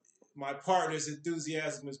my partner's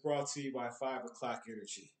enthusiasm is brought to you by 5 o'clock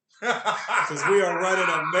energy. Because we are running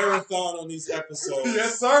a marathon on these episodes.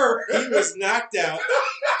 Yes, sir. He was knocked out.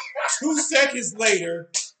 2 seconds later,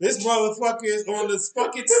 this motherfucker is on this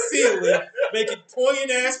fucking ceiling making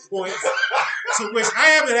poignant ass points. To which I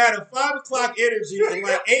haven't had a 5 o'clock energy in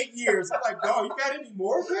like 8 years. I'm like, dog, you got any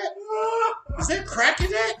more of that? Is there crack in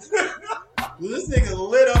that? This nigga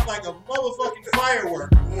lit up like a motherfucking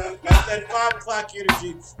firework. That's that 5 o'clock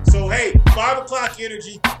energy. So hey, 5 o'clock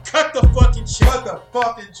energy, cut the fucking check. Cut the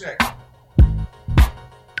fucking check.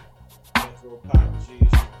 Anthropology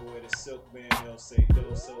is your boy, the Silk Man, El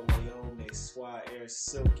Sedoso, Leone, Swat, Air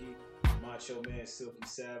Silky, Macho Man, Silky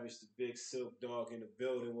Savage, the big Silk Dog in the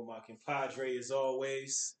building with my compadre as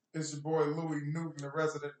always. It's your boy Louis Newton, the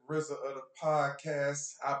resident RZA of the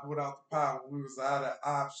podcast. I put out the pod when we was out of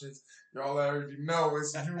options. Y'all already know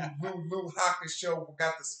it's you, Lou Hawkins show. We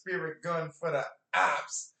got the spirit gun for the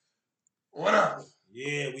ops. What up?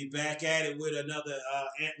 Yeah, we back at it with another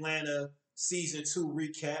Atlanta Season 2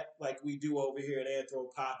 recap like we do over here at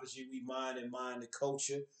Anthropology. We mind the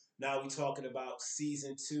culture. Now we talking about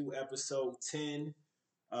Season 2, Episode 10.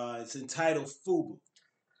 It's entitled FUBU.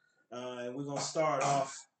 And we're going to start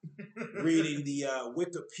off reading the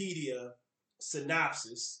Wikipedia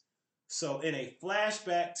synopsis. So, in a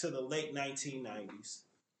flashback to the late 1990s,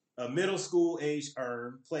 a middle school age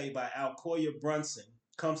Earn, played by Alcoya Brunson,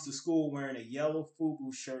 comes to school wearing a yellow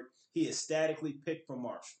FUBU shirt he ecstatically picked from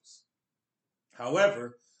Marshalls.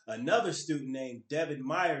 However, another student named Devin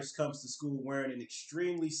Myers comes to school wearing an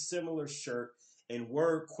extremely similar shirt, and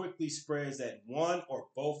word quickly spreads that one or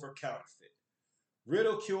both are counterfeit.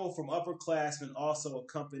 Ridicule from upperclassmen also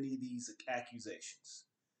accompany these accusations.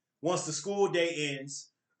 Once the school day ends,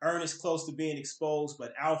 Earn is close to being exposed,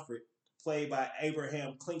 but Alfred, played by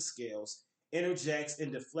Abraham Clinkscales, interjects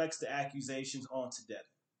and deflects the accusations onto Devin.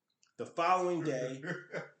 The following day,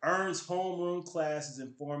 Earn's homeroom class is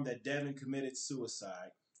informed that Devin committed suicide,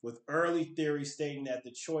 with early theories stating that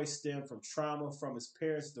the choice stemmed from trauma from his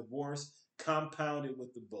parents' divorce, compounded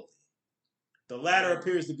with the bullying. The latter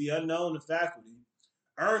appears to be unknown to faculty.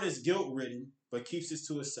 Earn is guilt-ridden, but keeps this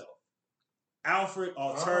to himself. Alfred,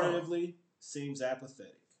 alternatively, seems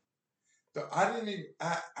apathetic. I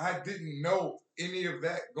didn't know any of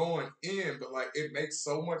that going in, but like it makes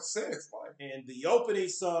so much sense. Like, and the opening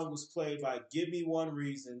song was played by "Give Me One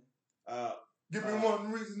Reason." Give me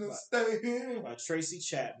one reason to stay here. By Tracy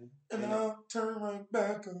Chapman, and I'll turn right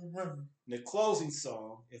back around. The closing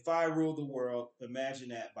song, "If I Rule the World, Imagine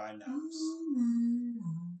That" by Nas.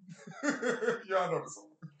 Y'all know the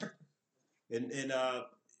song. And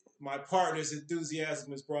my partner's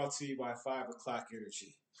enthusiasm is brought to you by 5 o'clock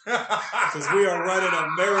energy. Because we are running a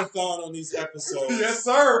marathon on these episodes. Yes,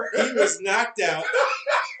 sir. He was knocked out.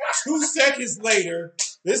 2 seconds later,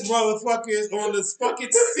 this motherfucker is on this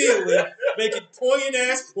fucking ceiling making poignant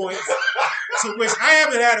ass points. To which I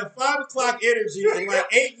haven't had a 5 o'clock energy in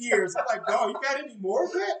like 8 years. I'm like, dog, you got any more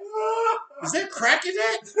of that? Is there crack in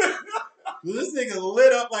that? This nigga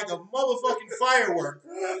lit up like a motherfucking firework.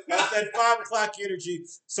 That's that 5 o'clock energy.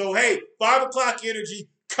 So hey, 5 o'clock energy,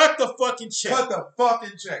 cut the fucking check. Cut the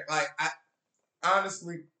fucking check. Like,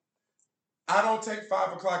 honestly, I don't take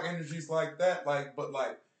 5 o'clock energies like that. Like, but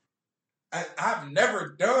like, I've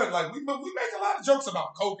never done, like, we make a lot of jokes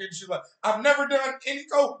about coke and shit. Like, I've never done any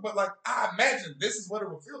coke, but like, I imagine this is what it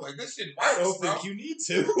would feel like. This shit works. I don't think you need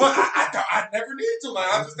to. Well, I never need to.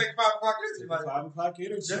 Like, I just take 5 o'clock energy. Like 5 o'clock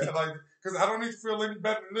energy. Yeah, like, because I don't need to feel any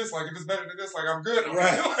better than this. Like, if it's better than this, like, I'm good.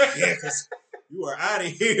 Right. Yeah, because you are out of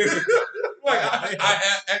here. Like, I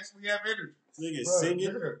actually have energy. Nigga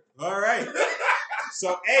singing. Yeah. All right.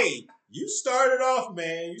 So, hey, you started off,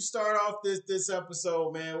 man. You start off this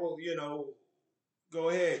episode, man. Well, you know, go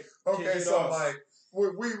ahead. Okay, so like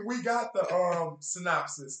we got the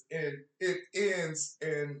synopsis, and it ends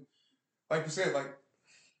in, like you said, like,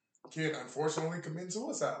 kid unfortunately committing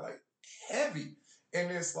suicide, like heavy,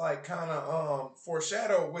 and it's like kind of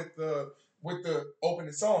foreshadowed with the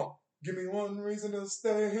opening song. Give me one reason to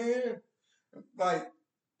stay here, like,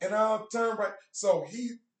 and I'll turn right. So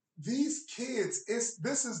these kids,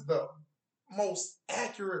 this is the most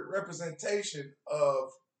accurate representation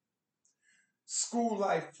of school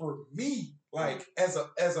life for me. Like, as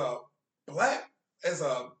a black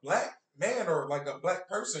man, or like a black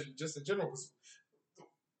person just in general, because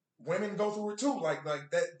women go through it too. Like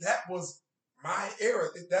that was my era.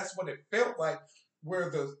 That's what it felt like, where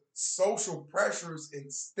the social pressures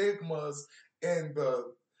and stigmas and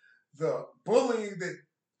the bullying that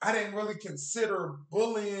I didn't really consider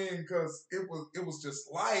bullying, because it was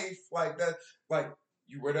just life like that. Like,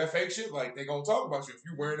 you wear that fake shit, like, they gonna talk about you if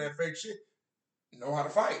you wearing that fake shit. know how to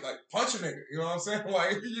fight, like punch a nigga. You know what I'm saying?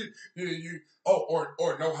 Like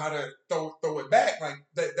or know how to throw it back. Like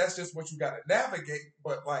that's just what you got to navigate.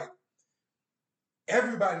 But like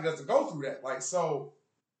everybody doesn't go through that. Like so,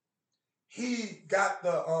 he got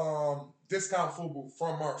the discount FUBU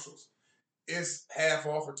from Marshalls. It's half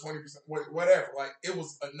off or 20%, whatever. Like it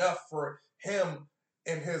was enough for him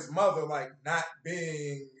and his mother, like not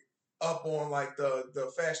being up on like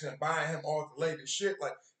the fashion and buying him all the latest shit.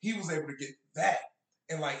 Like he was able to get that,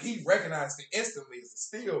 and like he recognized it instantly as a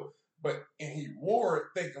steal. And he wore it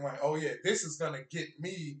thinking like, oh yeah, this is gonna get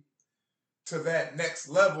me to that next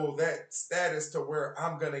level, that status to where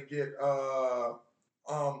I'm gonna get I'm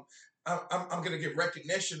gonna get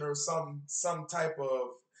recognition or some type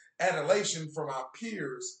of adulation from our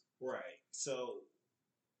peers. Right. So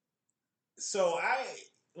I,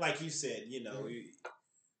 like you said,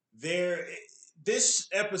 there. This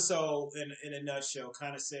episode, in a nutshell,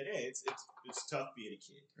 kind of said, "Hey, it's tough being a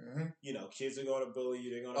kid. Mm-hmm. Kids are going to bully you.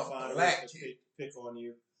 They're going to find a way to pick on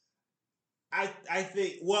you." I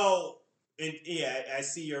think. Well, and yeah, I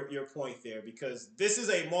see your point there because this is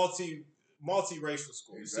a multiracial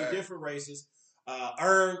school. Exactly. You see different races.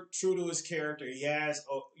 Earn, true to his character, he has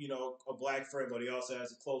a black friend, but he also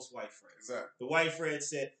has a close white friend. Exactly. The white friend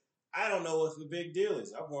said, "I don't know what the big deal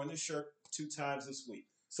is. I've worn this shirt 2 times this week."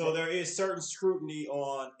 So there is certain scrutiny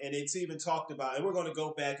on, and it's even talked about, and we're going to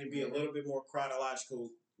go back and be a little bit more chronological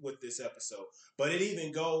with this episode. But it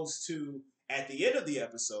even goes to, at the end of the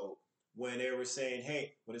episode, when they were saying,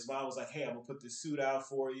 hey, when his mom was like, hey, I'm going to put this suit out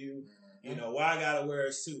for you. Why I got to wear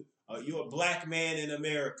a suit? You're a black man in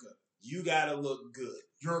America. You got to look good.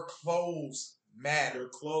 Your clothes matter. Your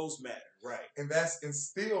clothes matter, right. And that's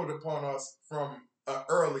instilled upon us from an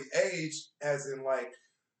early age, as in like,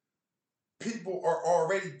 people are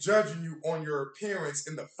already judging you on your appearance,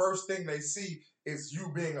 and the first thing they see is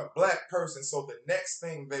you being a black person. So the next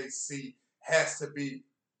thing they see has to be,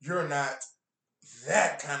 you're not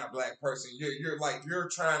that kind of black person. You're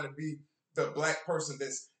trying to be the black person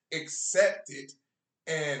that's accepted.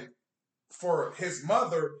 And for his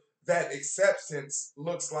mother, that acceptance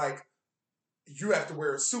looks like you have to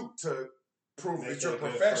wear a suit to prove that you're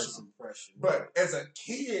professional. But as a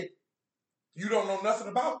kid, you don't know nothing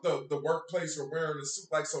about the workplace or wearing a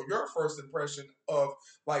suit. Like, so your first impression of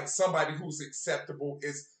like somebody who's acceptable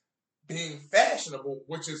is being fashionable,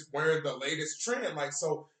 which is wearing the latest trend. Like,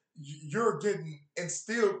 so you're getting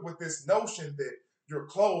instilled with this notion that your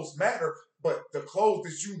clothes matter, but the clothes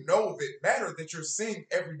that you know that matter, that you're seeing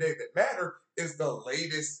every day that matter, is the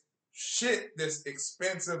latest shit that's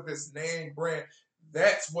expensive, this name brand.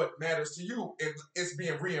 That's what matters to you. And it's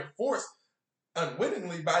being reinforced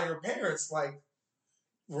unwittingly by your parents, like,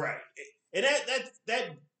 right. And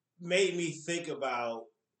that made me think about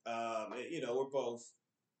we're both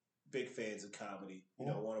big fans of comedy.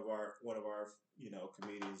 One of our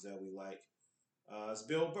comedians that we like is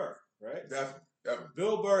Bill Burr, right? Definitely.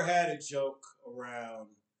 Bill Burr had a joke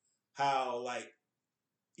around how, like,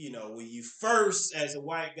 when you first, as a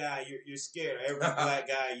white guy, you're scared of every black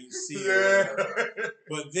guy you see.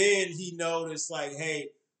 But then he noticed, like,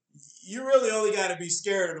 hey, you really only got to be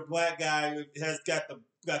scared of the black guy who has got the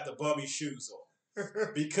bummy shoes on,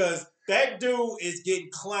 because that dude is getting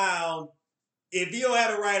clowned. If you don't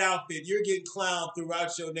have the right outfit, you're getting clowned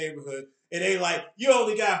throughout your neighborhood. And they like, you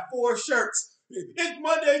only got 4 shirts. It's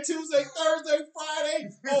Monday, Tuesday, Thursday, Friday.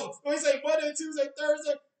 Oh, we say Monday, Tuesday,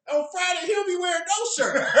 Thursday. On Friday, he'll be wearing no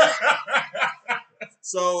shirt.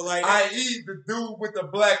 So, like, i.e. the dude with the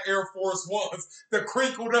black Air Force Ones, the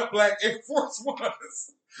crinkled up black Air Force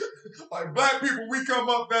Ones. Like, black people, we come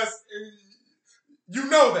up, that's, you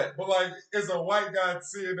know that. But, like, as a white guy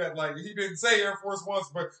seeing that, like, he didn't say Air Force Ones,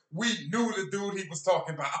 but we knew the dude he was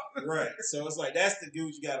talking about. Right. So it's like, that's the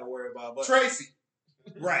dude you got to worry about. But Tracy.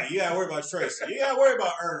 Right. You got to worry about Tracy. You got to worry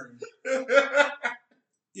about Earn.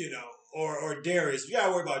 Or Darius. You got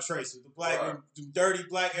to worry about Tracy. The black, dirty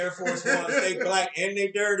black Air Force Ones, they black and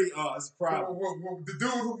they dirty. Oh, it's a problem. The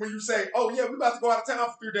dude who, when you say, oh, yeah, we about to go out of town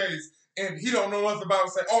for 3 days, and he don't know nothing about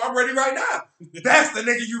it, say, oh, I'm ready right now. That's the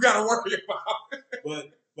nigga you got to worry about.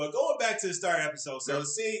 But going back to the start of the episode, so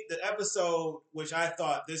see the episode, which I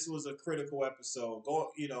thought this was a critical episode,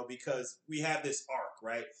 because we have this arc,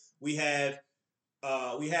 right? We have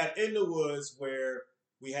In the Woods, where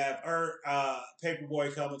we have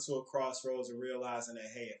Paperboy coming to a crossroads and realizing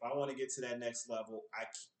that, hey, if I want to get to that next level,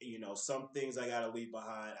 some things I got to leave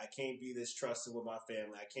behind. I can't be this trusted with my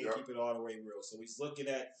family. I can't keep it all the way real. So he's looking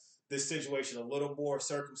at this situation a little more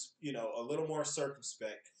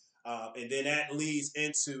circumspect. And then that leads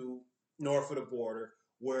into north of the border,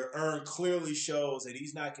 where Earn clearly shows that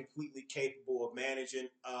he's not completely capable of managing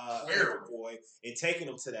Paperboy and taking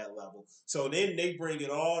him to that level. So then they bring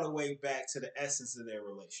it all the way back to the essence of their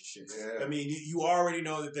relationship. Yeah. I mean, you already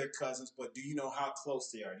know that they're cousins, but do you know how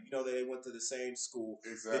close they are? Do you know that they went to the same school?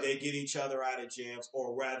 Exactly. Did they get each other out of jams,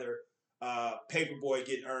 or rather, Paperboy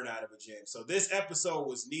getting Earn out of a jam? So this episode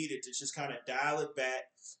was needed to just kind of dial it back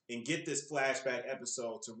and get this flashback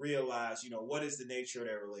episode to realize, what is the nature of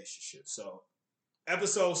their relationship. So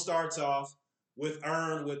episode starts off with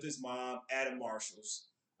Earn with his mom at a Marshall's.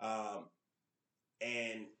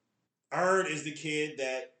 And Earn is the kid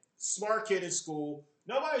that, smart kid in school.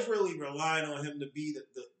 Nobody's really relying on him to be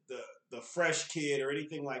the fresh kid or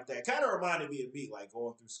anything like that. Kind of reminded me of me, like,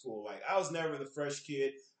 going through school. Like, I was never the fresh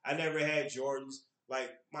kid. I never had Jordans.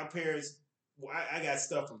 Like, my parents, I got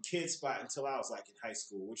stuff from Kid Spot until I was, like, in high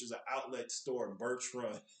school, which is an outlet store in Birch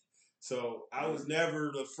Run. So I was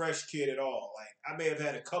never the fresh kid at all. Like, I may have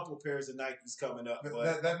had a couple pairs of Nikes coming up,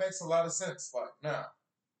 but that makes a lot of sense. Like, now,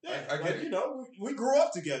 yeah, I get it. We grew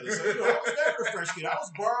up together. So I was never the fresh kid. I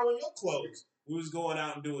was borrowing your clothes. We was going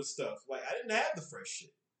out and doing stuff. Like, I didn't have the fresh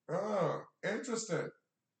shit. Oh, interesting.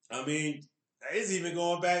 I mean, it's even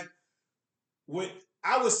going back when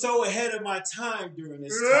I was so ahead of my time during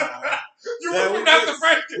this time. You were not the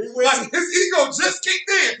fresh kid. Like, his ego just kicked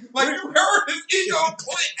in. Like, you heard his ego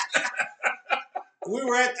click.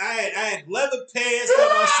 I had leather pants that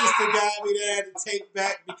my sister got me that I had to take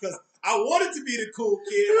back because I wanted to be the cool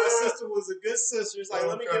kid. My sister was a good sister. It's like,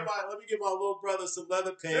 let me get my little brother some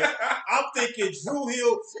leather pants. I'm thinking Drew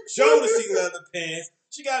Hill Jodeci leather pants.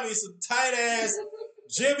 She got me some tight ass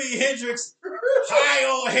Jimi Hendrix high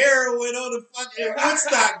on heroin on the fucking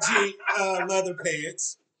Woodstock leather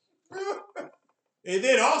pants. And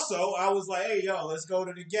then also, I was like, hey, yo, let's go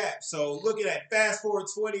to the Gap. So look at that. Fast forward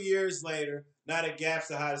 20 years later, now the Gap's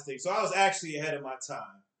the hottest thing. So I was actually ahead of my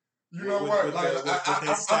time. You know what? I'm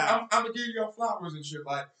going to give you your flowers and shit.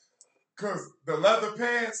 Like, because the leather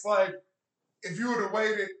pants, like, if you would have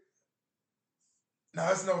waited,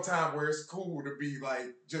 now it's no time where it's cool to be,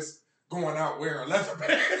 like, just going out wearing leather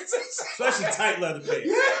pants. Especially tight leather pants.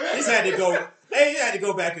 Yeah. He had to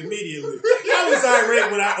go back immediately. I was irate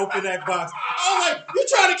when I opened that box. I was like, you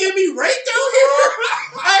trying to get me raped down here?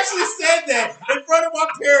 I actually said that in front of my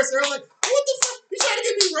parents. They were like, what the fuck? You trying to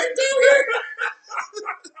get me raped down here?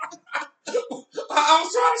 I was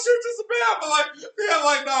trying to shoot you some bad, but like, they're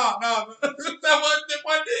like, nah. That wasn't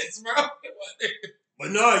this, bro. But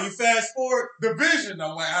no, you fast forward. The vision,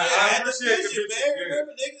 though. Like, I appreciate the vision, man.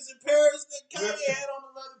 Remember niggas in Paris that Kanye had on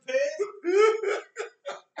the leather pants?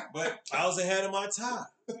 But I was ahead of my time.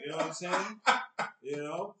 You know what I'm saying?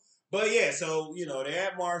 But yeah, so they're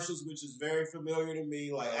at Marshall's, which is very familiar to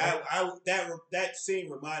me. Like that scene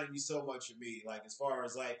reminded me so much of me. Like as far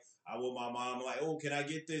as like I with my mom, like, oh, can I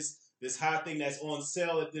get this hot thing that's on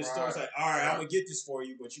sale at this store? It's like, all right, I'm gonna get this for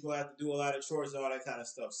you, but you're gonna have to do a lot of chores and all that kind of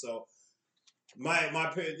stuff. So my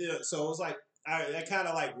so it was like that kind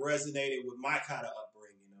of like resonated with my kind of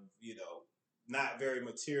upbringing of not very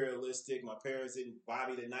materialistic. My parents didn't buy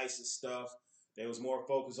me the nicest stuff. They was more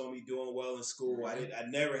focused on me doing well in school. I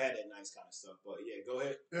never had that nice kind of stuff. But yeah, go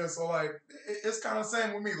ahead. Yeah, so like it's kind of the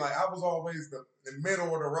same with me. Like I was always the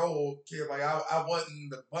middle of the road kid. Like I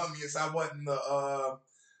wasn't the bummiest. I wasn't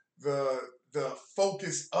the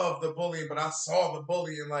focus of the bullying, but I saw the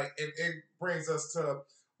bullying. Like and it brings us to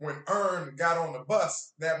when Earn got on the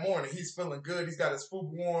bus that morning. He's feeling good. He's got his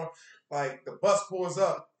FUBU on. Like the bus pulls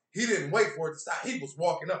up. He didn't wait for it to stop. He was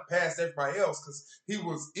walking up past everybody else because he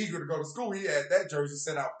was eager to go to school. He had that jersey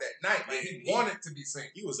set out that night. Like he wanted to be seen.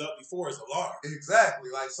 He was up before his alarm. Exactly.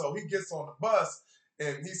 Like so he gets on the bus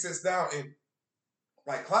and he sits down and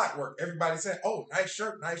like clockwork. Everybody said, "Oh, nice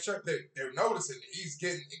shirt, nice shirt." They're noticing he's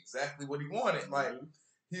getting exactly what he wanted. Mm-hmm. Like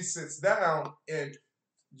he sits down and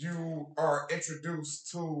you are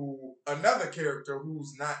introduced to another character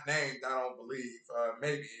who's not named. I don't believe.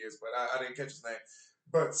 Maybe he is, but I didn't catch his name.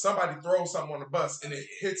 But somebody throws something on the bus and it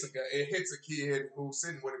hits a guy. It hits a kid who's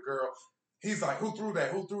sitting with a girl. He's like, "Who threw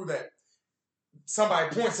that? Who threw that?"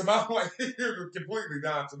 Somebody points him out, like you're completely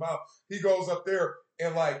downs him out. He goes up there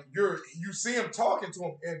and like you see him talking to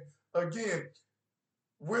him, and again,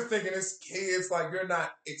 we're thinking this kid's like you're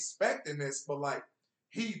not expecting this, but like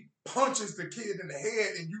he punches the kid in the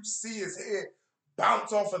head, and you see his head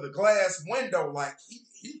bounce off of the glass window, like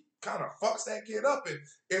he kind of fucks that kid up, and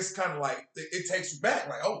it's kind of like it takes you back,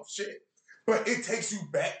 like oh shit, but it takes you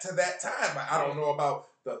back to that time. Like, I don't know about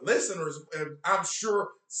the listeners, and I'm sure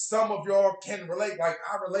some of y'all can relate. Like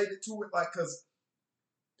I related to it, like because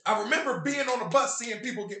I remember being on the bus, seeing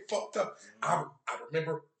people get fucked up. I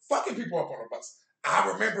remember fucking people up on the bus.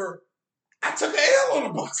 I remember I took an L on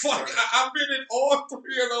the bus. Like I've been in all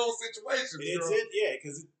three of those situations.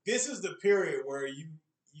 Because this is the period where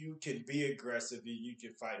you can be aggressive and you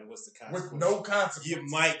can fight. And what's the consequence? With no consequence. You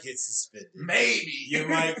might get suspended. Maybe. You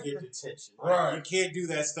might get detention. Right. You can't do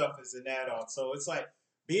that stuff as an adult. So it's like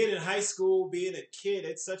being in high school, being a kid,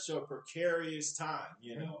 it's such a precarious time,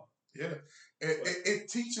 you know. Yeah. It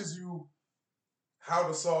teaches you how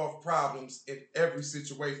to solve problems in every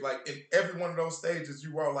situation. Like in every one of those stages,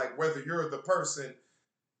 you are like, whether you're the person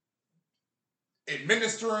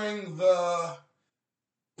administering the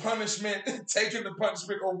punishment, taking the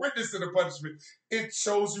punishment, or witnessing the punishment, it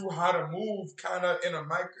shows you how to move kind of in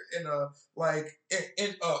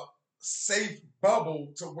a safe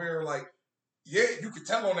bubble to where like, yeah, you could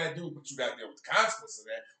tell on that dude, but you got to deal with the consequences of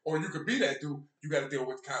that. Or you could be that dude, you got to deal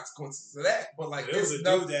with the consequences of that. But like, it was a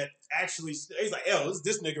dude that actually, he's like, "Yo, it's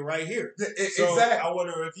this nigga right here." So exactly. I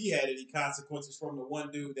wonder if he had any consequences from the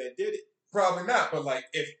one dude that did it. Probably not. But like,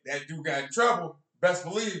 if that dude got in trouble, best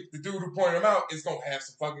believe the dude who pointed him out is gonna have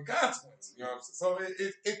some fucking consequences. You know what I'm saying?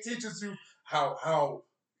 So it teaches you how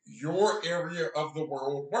your area of the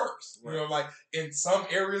world works. Right. You know, like in some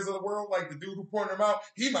areas of the world, like the dude who pointed him out,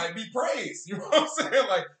 he might be praised. You know what I'm saying?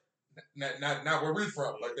 Like, not where we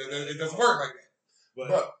from. Like, it doesn't work like that.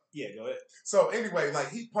 But yeah, go ahead. So anyway, like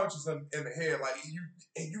he punches him in the head, like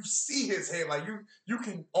you see his head, like you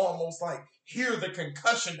can almost like hear the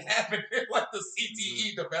concussion happening, like the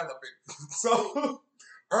CTE developing. So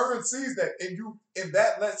Earn sees that, and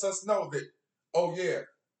that lets us know that, oh yeah,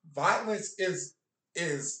 violence is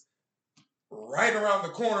right around the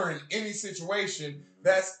corner in any situation.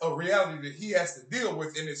 That's a reality that he has to deal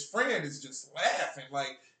with, and his friend is just laughing,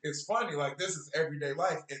 like it's funny, like this is everyday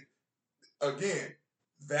life. And again,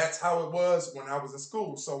 that's how it was when I was in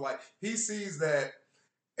school. So like he sees that,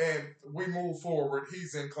 and we move forward.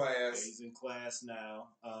 He's in class. Yeah, he's in class now.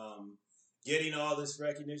 Getting all this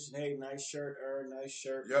recognition. Hey, nice shirt, nice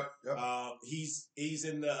shirt. Yep. He's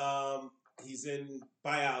in the he's in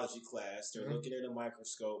biology class. They're looking at a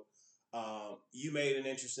microscope. You made an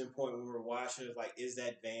interesting point when we were watching it. Like, is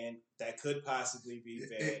that Van? That could possibly be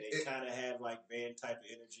Van. They kind of have like Van type of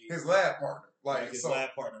energy. His lab partner, like his lab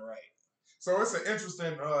partner, right? So it's an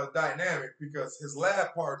interesting dynamic because his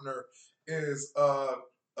lab partner is a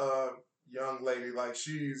young lady. Like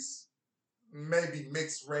she's maybe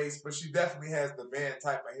mixed race, but she definitely has the Van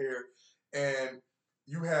type of hair. And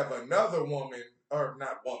you have another woman, or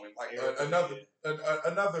not woman, like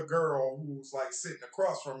another girl who's like sitting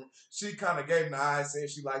across from him. She kind of gave him the eye, said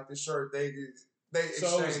she liked the shirt. They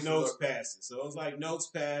so it was notes passing. So it was like notes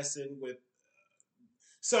passing with.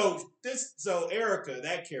 So Erica,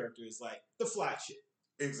 that character is like the fly chick.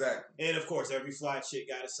 Exactly. And of course, every fly chick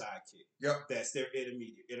got a sidekick. Yep. That's their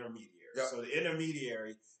intermediary. Yep. So the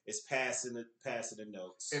intermediary is passing the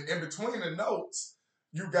notes. And in between the notes,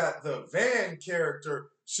 you got the Van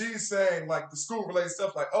character. She's saying like the school related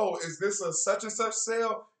stuff like, oh, is this a such and such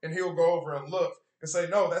sale? And he'll go over and look and say,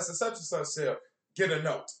 no, that's a such and such sale. Get a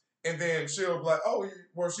note. And then she'll be like, oh,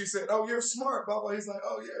 well, she said, oh, you're smart, blah, blah. He's like,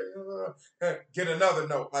 oh, yeah. Get another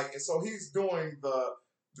note. Like, and so he's doing the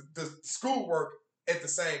schoolwork at the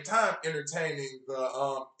same time, entertaining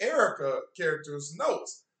the Erica character's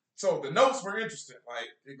notes. So the notes were interesting.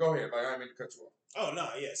 Like, go ahead. Like, I didn't mean to cut you off. Oh, no,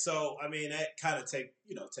 yeah. So, I mean, that kind of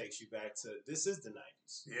takes you back to, this is the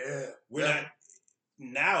 90s. Yeah. We're not,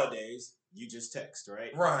 nowadays, you just text,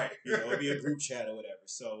 right? Right. It'd be a group chat or whatever.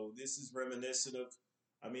 So this is reminiscent of,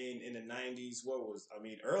 I mean, in the 90s,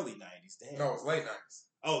 early 90s. Damn. No, it's late 90s.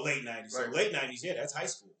 Oh, late 90s. So late 90s, yeah, that's high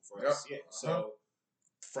school for us. Yeah. So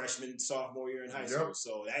freshman, sophomore year in high school.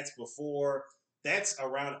 So that's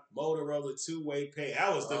around Motorola two-way pay.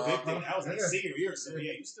 That was the big thing. That was like senior year. So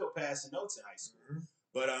yeah, you still passing notes in high school.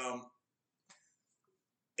 But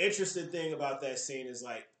interesting thing about that scene is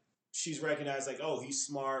like, she's recognized like, oh, he's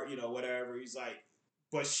smart, whatever. He's like,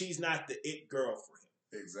 but she's not the it girl for him.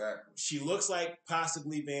 Exactly. She looks like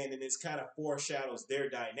possibly Van, and it's kind of foreshadows their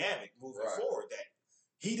dynamic moving forward. That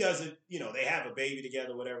he doesn't, they have a baby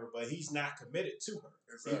together, whatever, but he's not committed to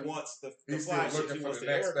her. Exactly. He wants the fly shit. He wants the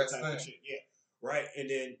Erica type of shit. Yeah, right. And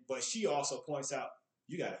then, but she also points out,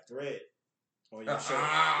 you got a thread on your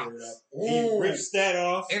shirt. He rips that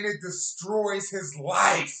off, and it destroys his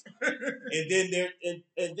life. and then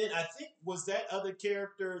I think, was that other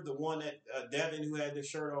character the one that Devin who had the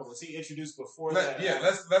shirt on? Was he introduced before that? Yeah,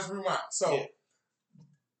 let's rewind. So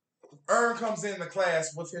Earn comes in the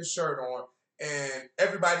class with his shirt on, and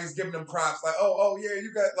everybody's giving him props like, oh yeah,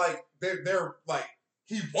 you got like they're like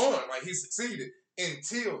he won, like he succeeded,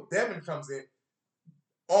 until Devin comes in,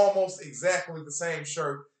 almost exactly the same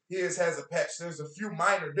shirt. His has a patch. There's a few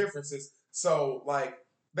minor differences. So, like,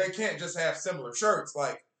 they can't just have similar shirts.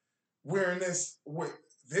 Like, wearing this,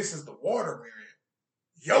 this is the water we're in.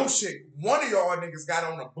 Yo shit, one of y'all niggas got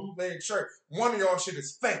on a bootleg shirt. One of y'all shit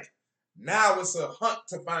is fake. Now it's a hunt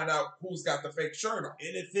to find out who's got the fake shirt on.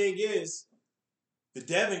 And the thing is, the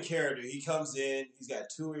Devin character, he comes in, he's got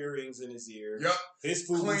 2 earrings in his ear. Yep. His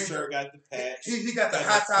Fubu shirt got the patch. He got the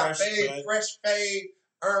hot top fade, fresh fade.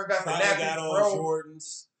 Ern got the nappy got on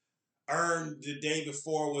Jordans. Ern the day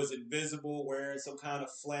before was invisible, wearing some kind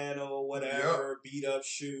of flannel, whatever, beat up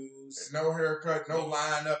shoes. And no haircut, no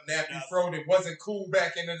line up, nappy fro. It wasn't cool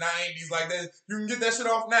back in the 90s like that. You can get that shit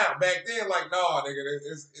off now. Back then, like, nah, nigga,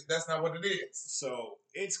 that's not what it is. So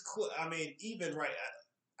it's cool. I mean, even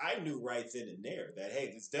I knew right then and there that,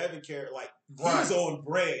 hey, this Devin character, like, he's on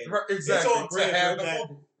brand. Right, exactly. It's on brand. To have the that,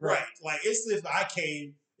 right. Like, it's if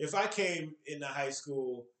I came into high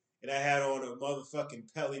school and I had on a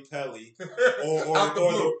motherfucking Pelly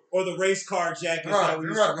or the race car jackets that we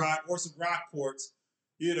used to rock, or some Rockports,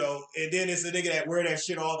 you know, and then it's a nigga that wear that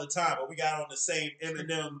shit all the time, but we got on the same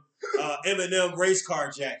Eminem race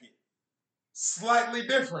car jacket. Slightly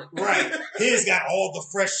different. Right. His got all the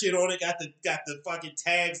fresh shit on it, got the fucking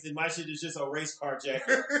tags, and my shit is just a race car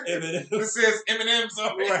jacket. Eminem. It says Eminem's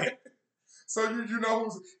on it. Right. So you know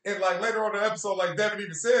who's, and like later on in the episode, like Devin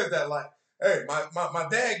even says that, like, hey, my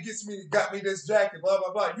dad got me this jacket, blah,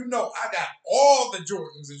 blah, blah. You know, I got all the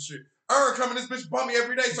Jordans and shit. Ern coming this bitch bum me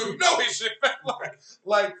every day, so you know his shit.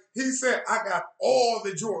 like he said, I got all the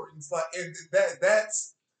Jordans. Like, and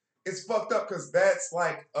that's it's fucked up because that's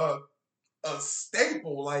like a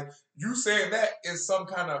staple. Like, you saying that is some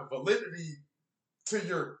kind of validity to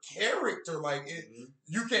your character. Like,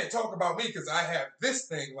 you can't talk about me because I have this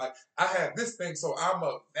thing. Like, I have this thing, so I'm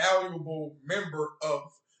a valuable member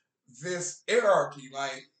of this hierarchy,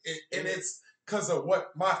 like, and it's because of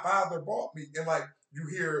what my father bought me. And like, you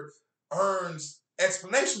hear Ern's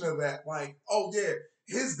explanation of that, like, oh yeah,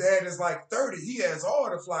 his dad is like 30, he has all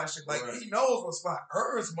the fly shit, like, he knows what's fly.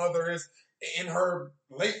 Ern's mother is in her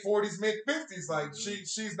late 40s, mid 50s, like,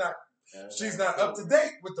 she's not up to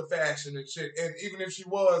date with the fashion and shit, and even if she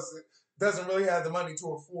was, doesn't really have the money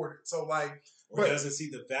to afford it. So like, or doesn't see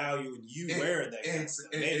the value in you wearing that kind of stuff.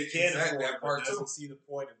 Maybe can afford it, but doesn't see the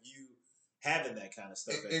point of you having that kind of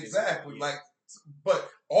stuff. Exactly. Like, but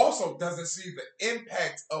also doesn't see the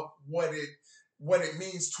impact of what it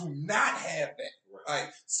means to not have that. Right.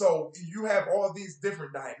 Like, so you have all these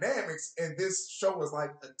different dynamics, and this show is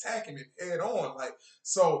like attacking it head on. Like,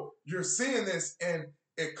 so you're seeing this, and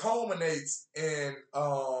it culminates in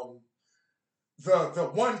the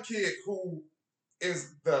one kid who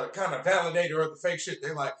is the kind of validator of the fake shit.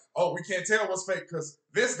 They're like, oh, we can't tell what's fake because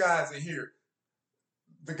this guy's in here.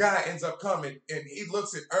 The guy ends up coming, and he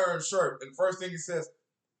looks at Ern's shirt, and the first thing he says,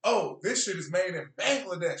 oh, this shit is made in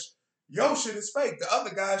Bangladesh. Yo shit is fake. The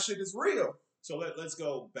other guy's shit is real. So let's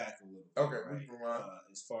go back a little bit. Okay, right?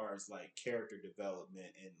 As far as like character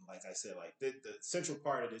development, and like I said, like the central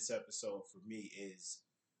part of this episode for me is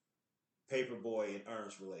Paperboy and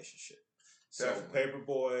Ern's relationship. Definitely. So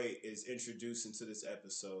Paperboy is introduced into this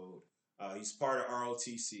episode. He's part of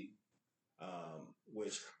ROTC,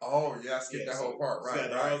 which I skipped that whole part.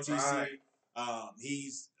 Right, ROTC. Right.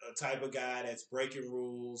 He's a type of guy that's breaking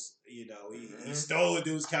rules. You know, he stole a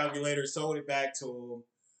dude's calculator, sold it back to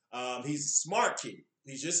him. He's a smart kid.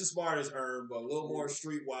 He's just as smart as Ern, but a little more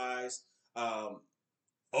streetwise.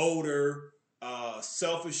 Older,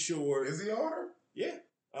 self-assured. Is he older? Yeah.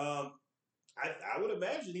 I would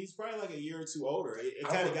imagine he's probably like a year or two older. It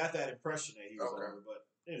kind of got that impression that he was older, but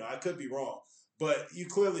you know, I could be wrong. But you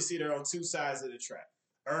clearly see they're on two sides of the track.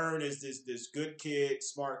 Ern is this good kid,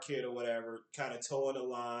 smart kid or whatever, kind of towing the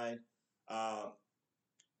line.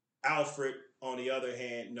 Alfred, on the other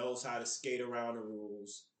hand, knows how to skate around the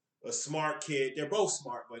rules. A smart kid. They're both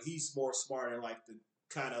smart, but he's more smart and like the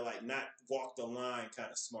kind of like not walk the line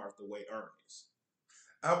kind of smart the way Ern is.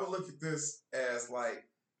 I would look at this as like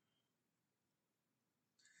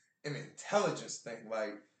an intelligence thing.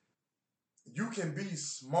 Like, you can be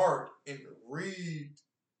smart and read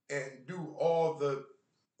and do all the,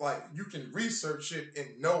 like, you can research it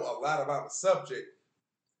and know a lot about a subject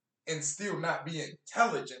and still not be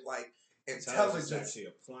intelligent. Like, intelligence actually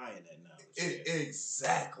applying that knowledge.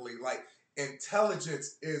 Exactly. Like,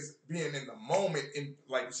 intelligence is being in the moment and,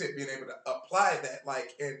 like you said, being able to apply that.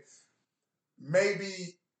 Like, and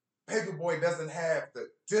maybe Paperboy doesn't have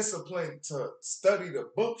the discipline to study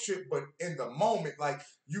the book shit, but in the moment, like,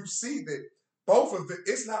 you see that both of them,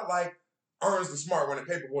 it's not like Ern's the smart one and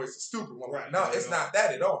Paperboy's the stupid one. Right. No, it's not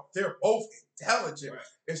that at all. They're both intelligent. Right.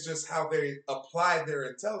 It's just how they apply their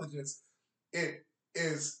intelligence. It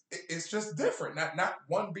it's just different. Not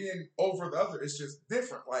one being over the other. It's just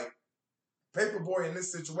different. Like Paperboy in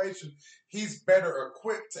this situation, he's better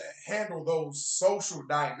equipped to handle those social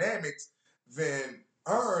dynamics than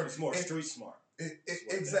Earn. He's more street smart.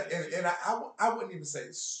 Exactly, and I wouldn't even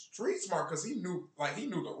say street smart because he knew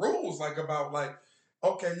the rules about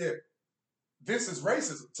okay, yeah, this is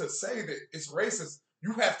racism. To say that it's racist,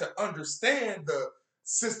 you have to understand the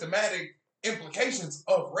systematic implications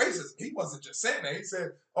of racism. He wasn't just saying that. He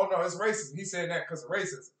said, "Oh no, it's racism." He said that because of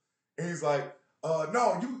racism, and he's like,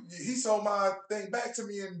 "No, he sold my thing back to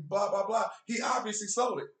me and blah blah blah. He obviously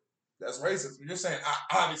stole it. That's racism. You're saying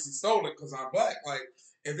I obviously stole it because I'm black."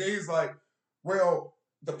 And then he's like, "Well,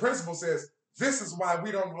 the principal says." This is why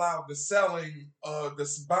we don't allow the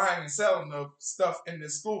this buying and selling of stuff in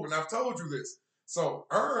this school. And I've told you this. So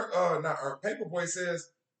Paperboy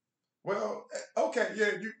says, well, okay,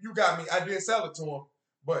 yeah, you got me. I did sell it to him.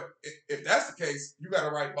 But if that's the case, you got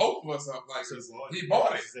to write both of us up. He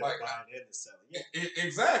bought it. Buying and selling. Yeah.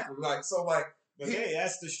 Exactly. But hey,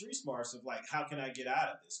 that's the street smarts of how can I get out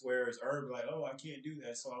of this? Whereas Herb oh, I can't do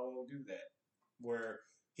that, so I won't do that. Where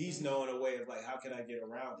he's knowing a way of how can I get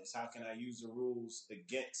around this? How can I use the rules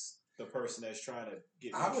against the person that's trying to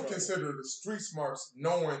get me in I would trouble? consider the street smarts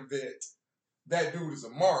knowing that dude is a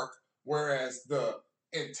mark, whereas the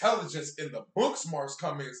intelligence in the book smarts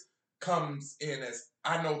comes in as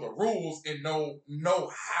I know the rules and know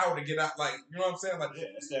how to get out. You know what I'm saying? Yeah,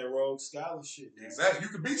 that's that rogue scholar shit. Man. Exactly. You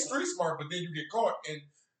could be street smart, but then you get caught and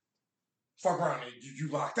fuck around and you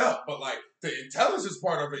locked up. But the intelligence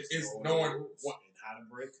part of it is knowing what and how to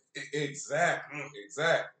break it. Exactly.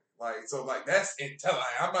 That's intelligent.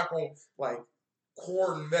 I'm not gonna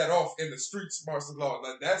cordon that off in the street smarts law.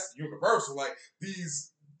 That's universal.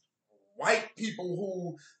 These white people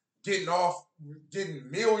who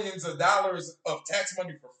getting millions of dollars of tax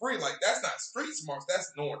money for free. That's not street smarts.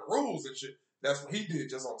 That's knowing the rules and shit. That's what he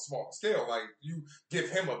did, just on a smaller scale. You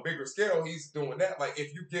give him a bigger scale, he's doing that.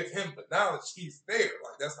 If you give him the knowledge, he's there.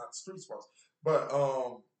 That's not street smarts. But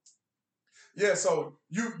yeah. So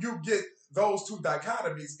you get those two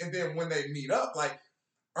dichotomies, and then when they meet up,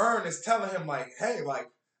 Earn is telling him hey,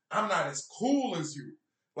 I'm not as cool as you.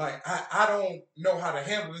 I don't know how to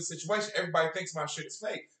handle this situation. Everybody thinks my shit is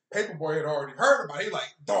fake. Paperboy had already heard about it. He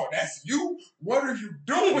dog, that's you? What are you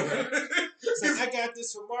doing? I got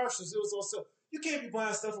this from Marshalls. It was on sale. You can't be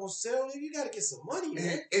buying stuff on sale. You got to get some money,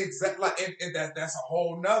 man. Exactly. And that's a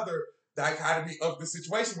whole nother dichotomy of the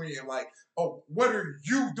situation where you're oh, what are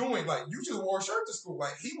you doing? You just wore a shirt to school.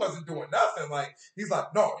 He wasn't doing nothing. He's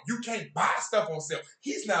no, you can't buy stuff on sale.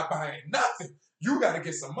 He's not buying nothing. You got to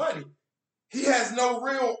get some money. He has no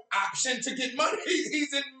real option to get money.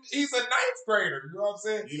 He's a ninth grader. You know what I'm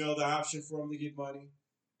saying? You know the option for him to get money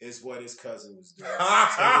is what his cousin was doing.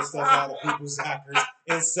 Taking stuff out of people's lockers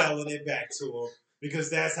and selling it back to him. Because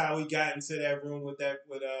that's how he got into that room with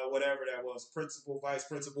whatever that was, principal, vice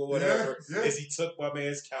principal, whatever. Yeah. Is he took my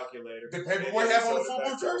man's calculator. Did Paperboy have on a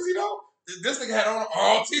football jersey though? This nigga had on an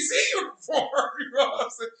ROTC uniform. You know what I'm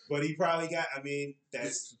saying? But he probably got.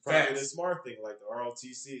 That's probably the smart thing, the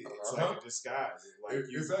ROTC. It's like a disguise.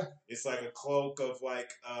 It's like a cloak of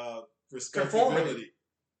respectability. Conformity.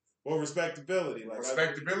 Well, respectability.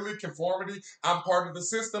 Respectability, conformity. I'm part of the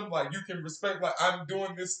system. You can respect, I'm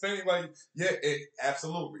doing this thing.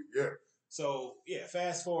 Absolutely. Yeah. So, yeah,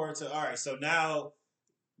 fast forward to, all right, so now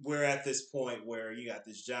we're at this point where you got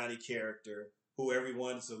this Johnny character who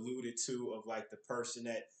everyone's alluded to of the person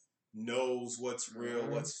that knows what's real,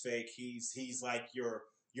 what's fake. He's like your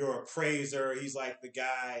appraiser. He's the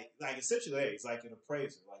guy, essentially, he's an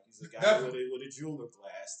appraiser. He's a guy with a jeweler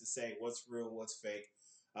glass to say what's real, what's fake.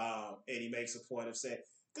 And he makes a point of saying,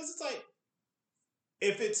 because it's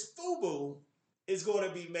if it's FUBU, it's going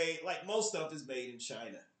to be made, most stuff is made in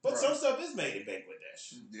China. But some stuff is made in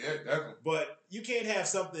Bangladesh. Yeah, definitely. But you can't have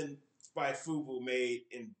something by FUBU made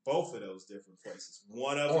in both of those different places.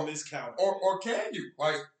 One of them is counterfeit. Or can you?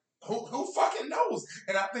 Who fucking knows?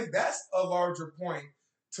 And I think that's a larger point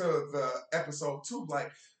to the episode too.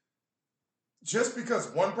 Just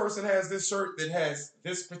because one person has this shirt that has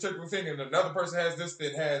this particular thing and another person has this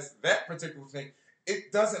that has that particular thing,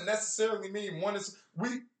 it doesn't necessarily mean one is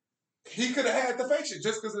he could have had the fake shit.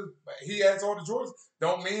 Just because he has all the Jordans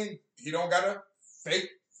don't mean he don't got a fake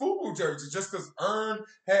FUBU jersey. Just because Earn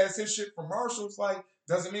has his shit from Marshalls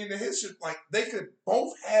doesn't mean that his shit they could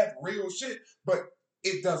both have real shit, but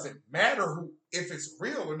it doesn't matter if it's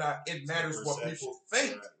real or not. It matters what people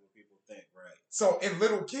think. Right. So, and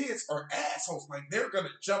little kids are assholes. They're going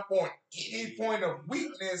to jump on any point of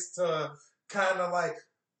weakness to kind of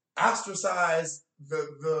ostracize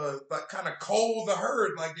the kind of cold the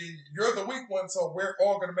herd. Like you're the weak one, so we're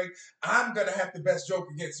all gonna make. I'm gonna have the best joke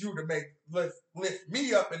against you to make lift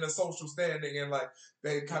me up in the social standing, and like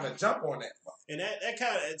they kind of jump on that. And that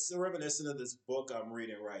kind of it's reminiscent of this book I'm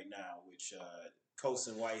reading right now, which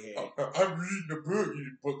Colson Whitehead. I'm reading the book.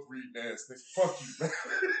 You book reading ass. Fuck you, man.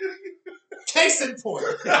 Case in point.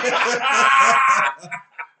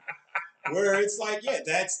 Where it's like, yeah,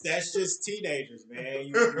 that's just teenagers, man.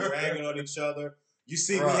 You're ragging on each other. You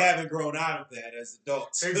see, we haven't grown out of that as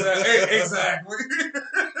adults. Exactly.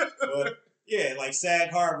 But yeah, like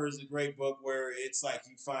Sag Harbor is a great book where it's like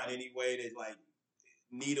you find any way to like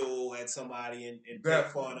needle at somebody and pick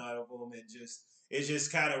fun out of them, and it's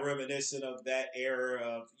just kind of reminiscent of that era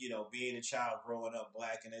of being a child growing up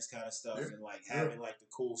black and this kind of stuff, and like having like the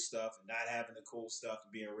cool stuff and not having the cool stuff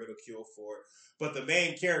and being ridiculed for it. But the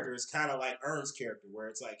main character is kind of like Ern's character, where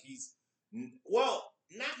it's like he's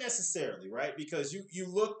not necessarily, right? Because you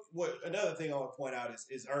look another thing I want to point out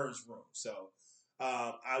is Ern's room. So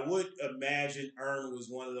I would imagine Ern was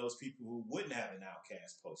one of those people who wouldn't have an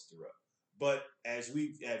Outcast poster up. But as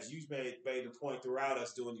you made the point throughout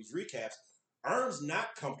us doing these recaps, Ern's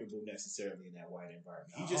not comfortable necessarily in that white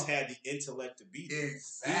environment. He just had the intellect to be there.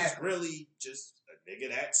 Exactly. He's really just a nigga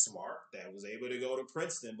that smart that was able to go to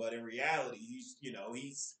Princeton, but in reality, he's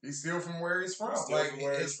still from where he's from. Like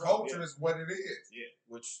his culture is what it is. Yeah,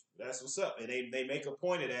 which that's what's up. And they make a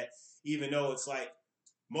point of that, even though it's like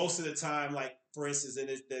most of the time, like for instance, in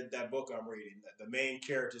that book I'm reading, the main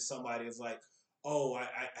character, somebody is like, oh,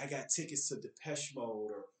 I got tickets to Depeche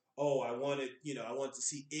Mode, or oh, I wanted to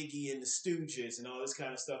see Iggy and the Stooges and all this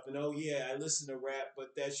kind of stuff. And oh yeah, I listen to rap, but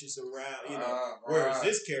that's just around, Whereas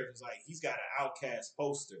this character's like, he's got an Outkast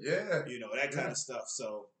poster. Yeah. That kind of stuff.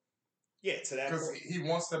 So yeah, to that because he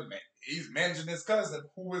wants to. He's managing his cousin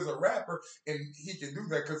who is a rapper, and he can do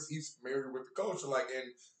that because he's familiar with the culture. Like,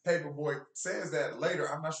 and Paperboy says that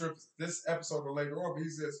later. I'm not sure if it's this episode or later on, but he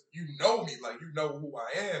says, "You know me, like you know who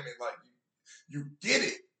I am, and like you get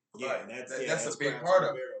it." Yeah, like, that's a big part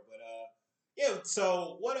of it. Yeah,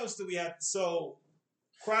 so what else do we have? So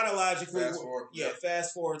chronologically,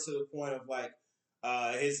 fast forward to the point of like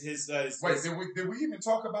his Wait, did we even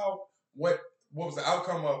talk about what was the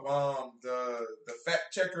outcome of the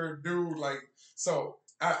fact checker dude? Like, so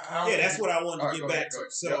that's what I wanted to get back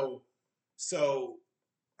to. So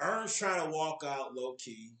Ern's trying to walk out low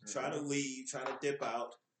key, trying to leave, trying to dip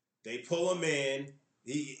out. They pull him in.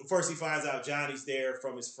 He finds out Johnny's there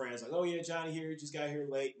from his friends. Like, oh yeah, Johnny here. He just got here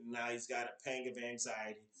late, and now he's got a pang of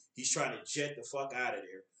anxiety. He's trying to jet the fuck out of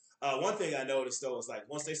there. One thing I noticed though is like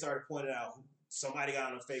once they started pointing out somebody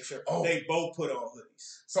got on a fake shirt, they both put on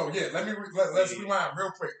hoodies. So yeah, let's rewind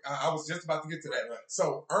real quick. I was just about to get to that. Right.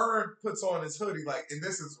 So Ern puts on his hoodie, like, and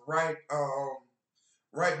this is right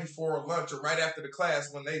before lunch or right after the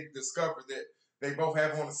class when they discovered that they both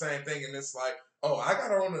have on the same thing, and it's like, oh, I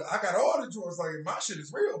got all the Jordans, like my shit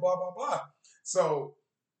is real, blah blah blah. So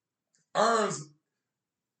Ern's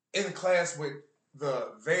in class with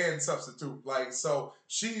the van substitute, like, so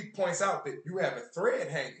she points out that you have a thread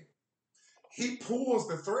hanging. He pulls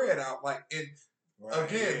the thread out, like, and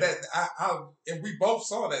that I and we both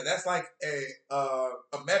saw that. That's like a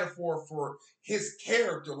metaphor for his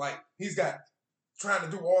character. Like, he's got trying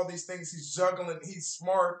to do all these things. He's juggling. He's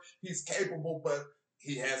smart. He's capable, but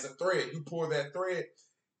he has a thread. You pull that thread,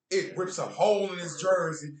 it rips a hole in his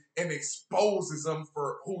jersey and exposes him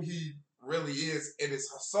for who he really is in his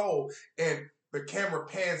soul. And the camera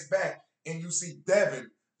pans back, and you see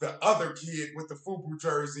Devin, the other kid with the FUBU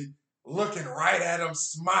jersey, looking right at him,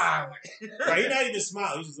 smiling. Right, he's not even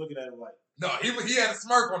smiling. He's just looking at him like... No, he had a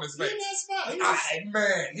smirk on his face. He not smiling.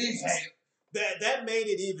 That made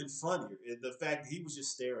it even funnier. The fact that he was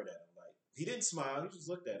just staring at him. Like, he didn't smile. He just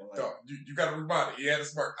looked at him. Like, no, you got to remind it. He had a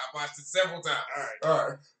smirk. I watched it several times. All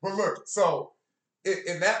right. But look, so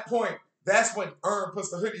in that point, that's when Ern puts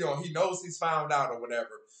the hoodie on. He knows he's found out or whatever.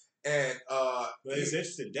 And but it's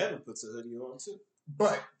interesting. Devin puts a hoodie on too.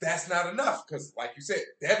 But that's not enough because, like you said,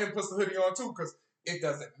 Devin puts the hoodie on too because it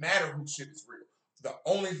doesn't matter who shit is real. The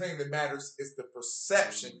only thing that matters is the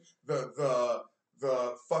perception, the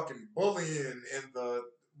fucking bullying, and the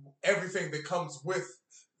everything that comes with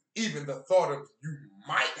even the thought of you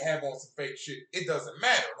might have on some fake shit. It doesn't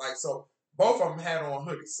matter. Like, so both of them had on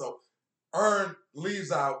hoodies. So Ern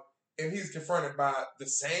leaves out and he's confronted by the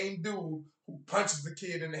same dude who punches the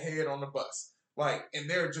kid in the head on the bus. Like, and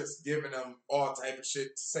they're just giving him all type of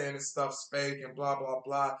shit, saying this stuff's fake and blah, blah,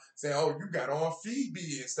 blah. Saying, oh, you got on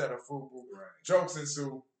Phoebe instead of FUBU. Right. Jokes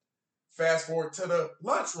ensue. Fast forward to the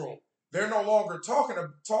lunchroom. They're no longer talking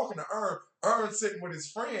to Ern. Ern's sitting with his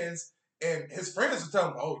friends, And his friends are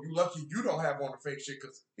telling him, "Oh, you lucky you don't have on the fake shit,"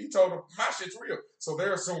 because he told them my shit's real. So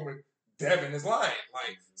they're assuming Devin is lying.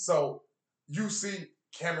 Like, so you see,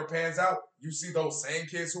 camera pans out. You see those same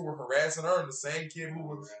kids who were harassing her, and the same kid who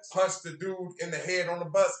would punch the dude in the head on the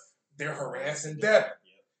bus. They're harassing Devin.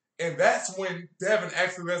 And that's when Devin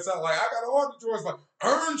actually lets out, like, I got all the Jordans, like,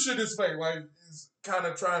 earn shit is fake. Like, he's kind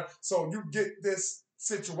of trying. So you get this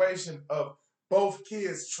situation of both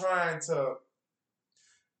kids trying to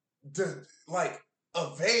like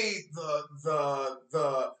evade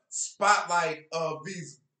the spotlight of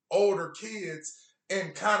these older kids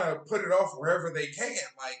and kind of put it off wherever they can.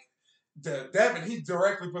 Like Devin, he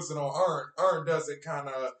directly puts it on Earn. Earn does it kind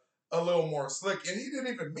of a little more slick, and he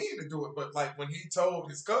didn't even mean to do it. But like when he told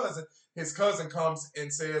his cousin comes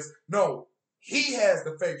and says, "No, he has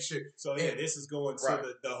the fake shit." So yeah, this is going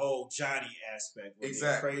to the whole Johnny aspect. When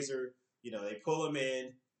exactly. Fraser, they pull him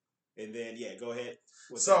in, and then go ahead.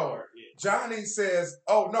 So Johnny says,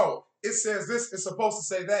 "Oh no, it says this. It's supposed to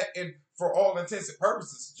say that." And for all intents and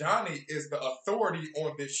purposes, Johnny is the authority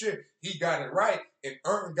on this shit. He got it right, and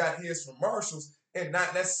Earn got his from Marshalls, and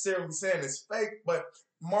not necessarily saying it's fake, but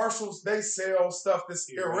Marshalls, they sell stuff that's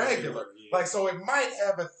irregular. Yeah. Like, so it might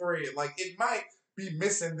have a thread. Like, it might be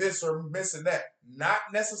missing this or missing that. Not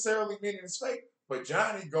necessarily meaning it's fake, but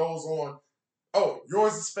Johnny goes on, "Oh,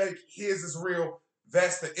 yours is fake, his is real."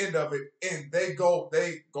 That's the end of it. And they go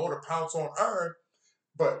to pounce on Earn,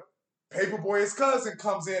 but Paperboy, his cousin,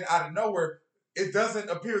 comes in out of nowhere. It doesn't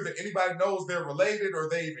appear that anybody knows they're related or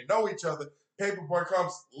they even know each other. Paperboy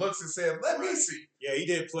comes, looks and said, "Let me see." Yeah, he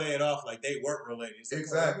did play it off like they weren't related. He's like,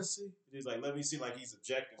 exactly. Let me see. He's like, "Let me see," like he's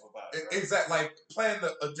objective about it. Right? Exactly. Like playing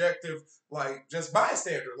the objective, like just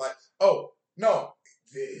bystander. Like, "Oh, no,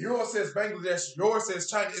 yours says Bangladesh, yours says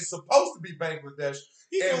China. It's supposed to be Bangladesh."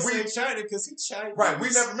 He and we say China because he's Chinese. Right. We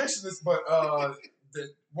never mentioned this, but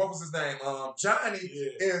what was his name? Johnny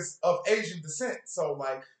is of Asian descent. So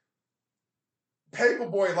like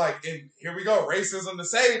Paperboy, like, and here we go, racism to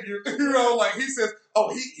save you. You know, like he says,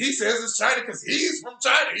 "Oh, he says it's China because he's from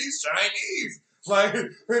China. He's Chinese." Like, and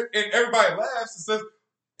everybody laughs and says,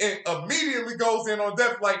 and immediately goes in on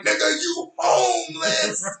Def like, "Nigga, you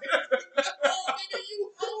homeless." "Oh, nigga,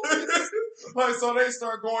 you homeless." Like, so they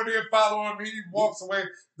start going there following him. He walks away.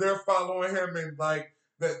 They're following him, and like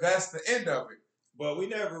that's the end of it. But we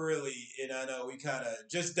never really, and I know we kind of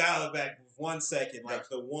just dial it back 1 second, like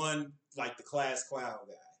the one, like the class clown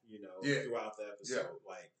guy, throughout the episode,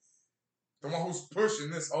 like the one who's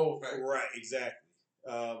pushing this whole thing. Right, exactly.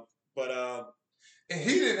 And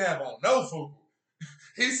he didn't have on no food.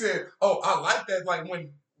 He said, "Oh, I like that." Like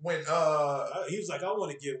when he was like, "I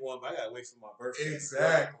want to get one, but I gotta wait for my birthday."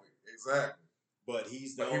 Exactly. But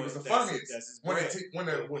he was the funniest. That's his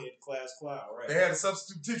brand. When class clown, right? They had a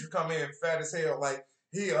substitute teacher come in, fat as hell. Like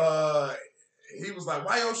he was like,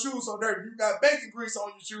 "Why your shoes so dirty? You got bacon grease on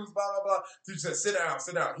your shoes." Blah blah blah. Teacher said, "Sit down,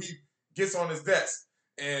 sit down." He gets on his desk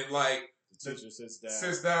and like the teacher sits down.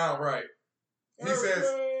 Sits down, right? He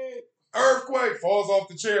says, "Earthquake!" Falls off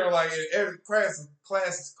the chair, like every class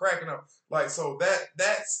is cracking up. Like, so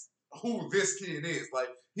that's who this kid is. Like,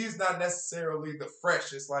 he's not necessarily the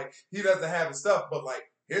freshest. Like, he doesn't have his stuff, but like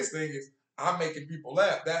his thing is, I'm making people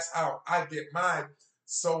laugh. That's how I get my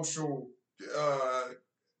social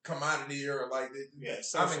commodity, or like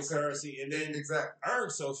social currency. And then exactly, earn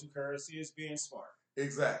social currency is being smart.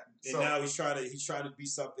 Exactly. And now he's trying to be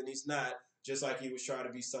something he's not, just like he was trying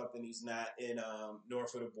to be something he's not in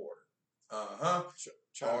north of the border.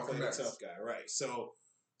 Trying to play the tough guy, right? So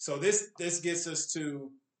this gets us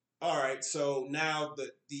to, all right. So now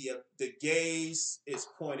the gaze is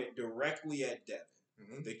pointed directly at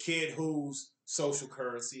Devin, the kid whose social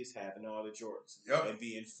currency is having all the Jordans and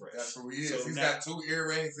being fresh. That's who he is. So he's got 2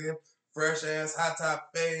 earrings in, fresh ass high top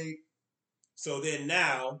fade. So then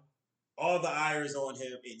now all the ire is on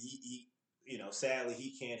him, and he sadly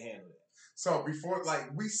he can't handle it. So before, like,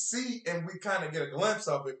 we see and we kind of get a glimpse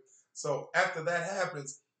of it. So after that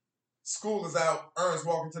happens, school is out. Ern's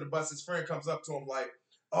walking to the bus. His friend comes up to him like,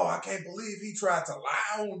 "Oh, I can't believe he tried to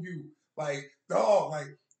lie on you. Like, dog, like,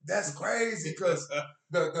 that's crazy." Because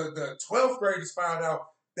the 12th graders found out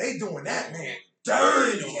they doing that man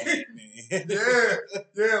dirty.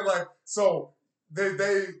 Yeah, like, so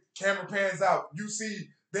they camera pans out. You see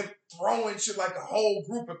them throwing shit, like a whole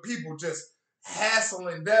group of people just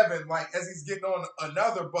hassling Devin, like, as he's getting on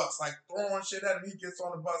another bus, like throwing shit at him. He gets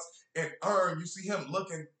on the bus, and you see him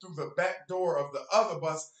looking through the back door of the other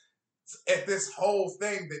bus at this whole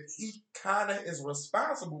thing that he kind of is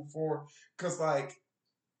responsible for, because like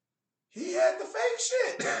he had the fake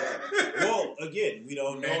shit. Right. Well, again, we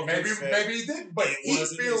don't know. Maybe he did, but he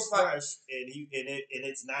feels like fresh, and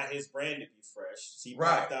it's not his brand to be fresh. He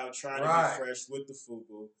right, popped out trying to be fresh with the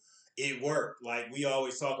FUBU. It worked. Like we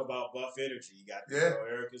always talk about Buff Energy. You got the girl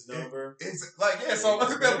Erica's number. It's like so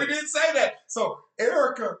we didn't say that. So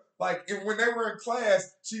Erica, like when they were in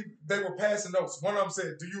class, they were passing notes. One of them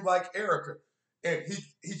said, "Do you like Erica?" And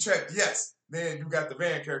he checked yes. Then you got the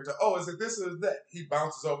Van character. Oh, is it this or that? He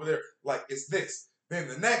bounces over there like it's this. Then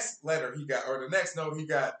the next letter he got, or the next note he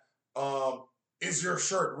got, is your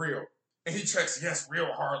shirt real? And he checks yes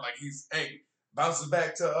real hard, like he's angry. Bounces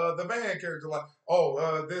back to the Van character, like,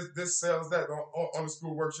 oh, this sells that on the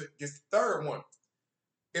school worksheet. Gets the third one.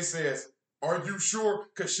 It says, "Are you sure?"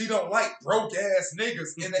 Because she don't like broke ass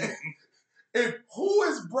niggas. And who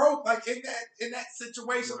is broke? Like in that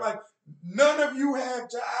situation, right. Like none of you have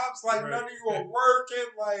jobs. Like none of you are working.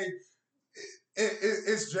 Like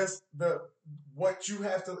it's just what you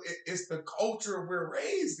have to. It's the culture we're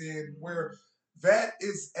raised in, where that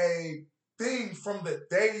is a thing from the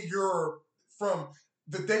day you're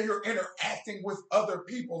interacting with other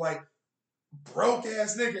people. Like broke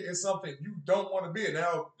ass nigga is something you don't want to be. And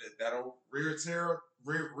now that'll rear its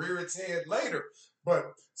head later.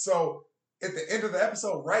 But so. At the end of the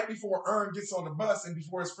episode, right before Earn gets on the bus and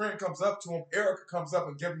before his friend comes up to him, Erica comes up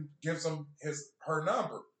and gives him her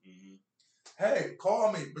number. Mm-hmm. Hey,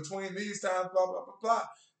 call me between these times, blah, blah, blah, blah.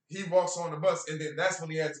 He walks on the bus, and then that's when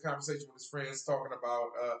he has the conversation with his friends talking about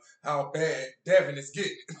how bad Devin is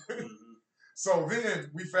getting. Mm-hmm. So then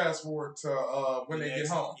we fast forward to when they get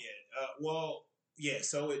home. Yeah.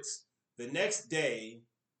 So it's the next day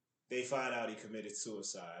they find out he committed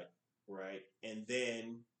suicide, right? And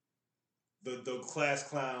then the class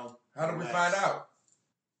clown. How did we find out?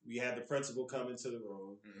 We had the principal come into the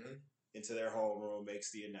room, into their homeroom, makes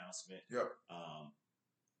the announcement. Yep.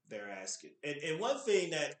 They're asking, and one thing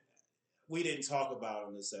that we didn't talk about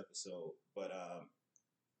on this episode, but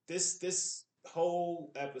this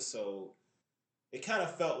whole episode, it kind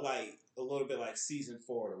of felt like a little bit like season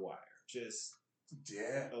 4 of The Wire. Just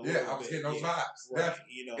I was getting those vibes. Right.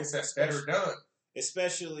 You know, it's that better done.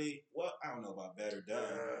 Especially, well, I don't know about better done.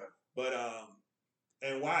 But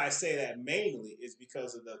and why I say that mainly is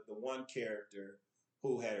because of the one character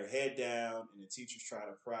who had her head down and the teacher's trying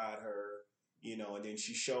to prod her, you know, and then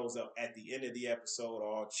she shows up at the end of the episode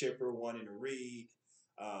all chipper, wanting to read,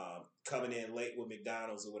 coming in late with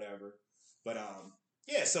McDonald's or whatever. But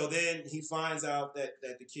so then he finds out that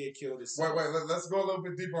the kid killed his son. Wait, let's go a little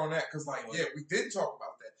bit deeper on that because we did talk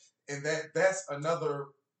about that, and that's another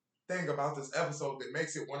thing about this episode that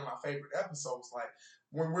makes it one of my favorite episodes. Like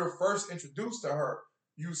when we're first introduced to her,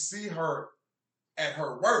 you see her at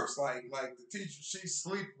her worst. Like the teacher, she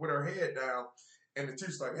sleep with her head down, and the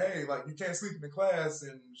teacher's like, "Hey, like you can't sleep in the class,"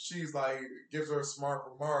 and she's like, gives her a smart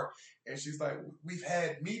remark, and she's like, "We've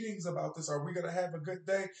had meetings about this. Are we gonna have a good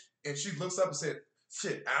day?" And she looks up and said,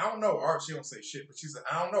 "Shit, I don't know." Or she don't say shit, but she said,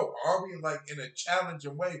 "I don't know. Are we like in a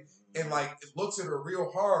challenging way?" And like it looks at her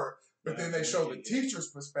real hard. But then they show the teacher's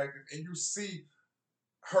perspective, and you see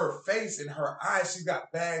her face and her eyes. She's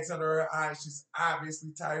got bags under her eyes. She's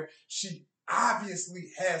obviously tired. She obviously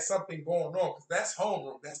has something going on because that's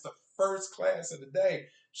homeroom. That's the first class of the day.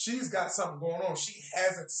 She's got something going on. She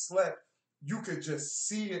hasn't slept. You could just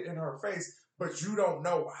see it in her face, but you don't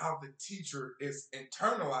know how the teacher is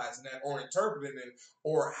internalizing that or interpreting it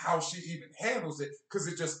or how she even handles it because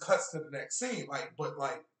it just cuts to the next scene.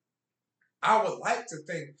 I would like to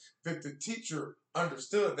think that the teacher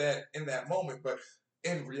understood that in that moment, but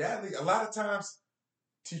in reality, a lot of times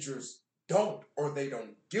teachers don't, or they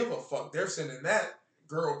don't give a fuck. They're sending that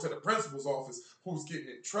girl to the principal's office who's getting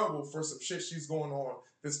in trouble for some shit that's going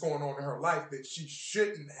on in her life that she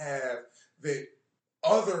shouldn't have, that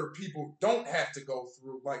other people don't have to go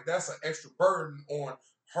through. Like that's an extra burden on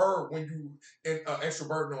her and an extra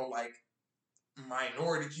burden on like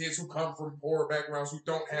minority kids who come from poor backgrounds who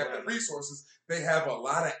don't have the resources. They have a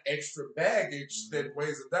lot of extra baggage that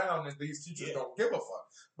weighs it down, and these teachers don't give a fuck.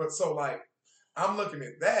 But so like I'm looking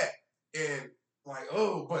at that and like,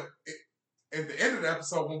 but at the end of the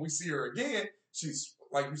episode when we see her again, she's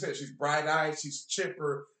like you said, she's bright-eyed, she's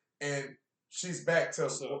chipper, and she's back to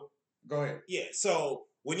go ahead. Yeah, so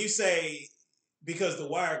when you say, because The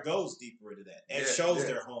Wire goes deeper into that. It shows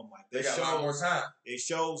their home life. They got a lot more time. It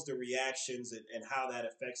shows the reactions and how that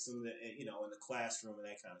affects them, in the classroom and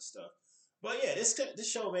that kind of stuff. But yeah, this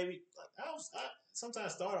show made me, like, I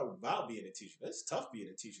sometimes thought about being a teacher. It's tough being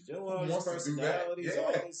a teacher. All these personalities,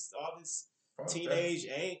 all this teenage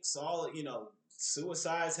angst, all,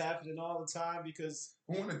 suicides happening all the time because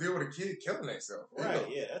who want to deal with a kid killing themselves? Right?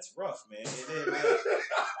 Yeah, that's rough, man.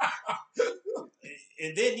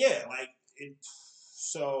 And then yeah, like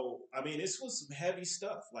so. I mean, this was some heavy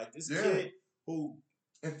stuff. Like this kid who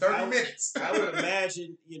in 30 minutes, I would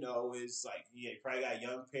imagine, is like he probably got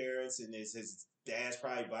young parents and his dad's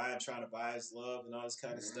probably trying to buy his love and all this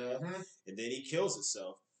kind of stuff, and then he kills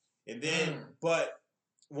himself, and then but.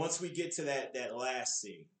 Once we get to that last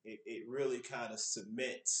scene, it really kind of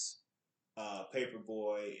cements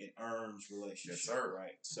Paperboy and Earn's relationship. Yes, sir.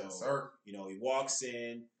 Right? So, yes, sir. He walks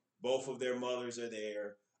in, both of their mothers are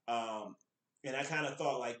there, and I kind of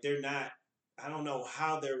thought like they're not. I don't know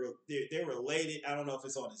how they're related. I don't know if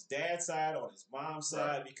it's on his dad's side, on his mom's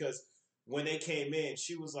side, because when they came in,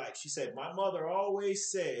 she said, my mother always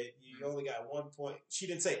said you only got 1 point. She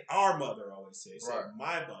didn't say our mother always said. She said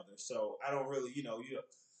my mother. So I don't really,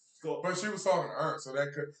 go. But she was talking to Ern, so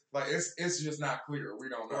that could it's just not clear. We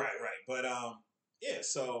don't know. Right. But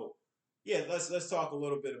so let's talk a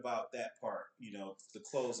little bit about that part. The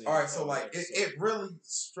closing. All right, so like it really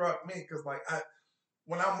struck me because like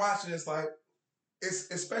when I'm watching this, like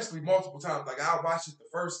it's especially multiple times. Like I'll watch it the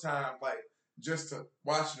first time, like just to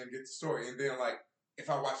watch it and get the story, and then like if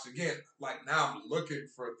I watch it again, like now I'm looking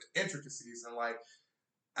for the intricacies and like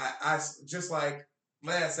I just like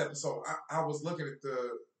last episode, I was looking at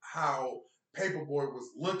how Paperboy was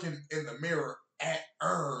looking in the mirror at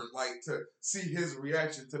Ern, like to see his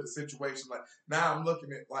reaction to the situation. Like now I'm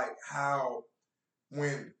looking at like how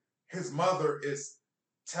when his mother is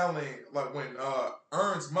telling, like when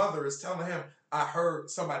Ern's mother is telling him, I heard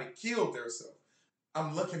somebody killed themselves.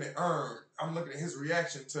 I'm looking at Ern. I'm looking at his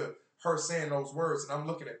reaction to her saying those words, and I'm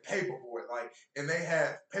looking at Paperboy, like, and they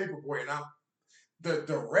have Paperboy, and the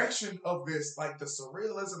direction of this, like the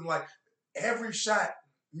surrealism, like every shot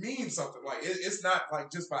means something. Like it's not like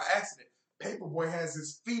just by accident. Paperboy has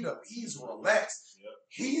his feet up. He's relaxed. Yep.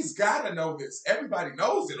 He's got to know this. Everybody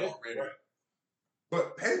knows it already. Right.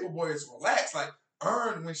 But Paperboy is relaxed. Like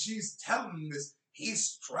Ern, when she's telling him this, he's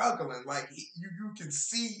struggling. Like you can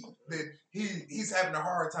see that he's having a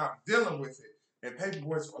hard time dealing with it. And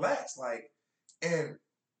Paperboy's relaxed. Like, and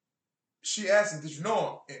she asked him, "Did you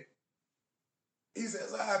know him?" And he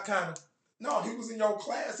says, "I kind of." No, he was in your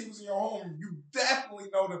class. He was in your home. You definitely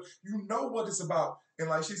know you know what it's about. And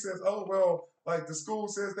like she says, oh, well, like the school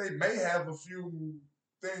says they may have a few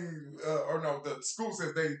things, or no, the school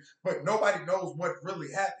says but nobody knows what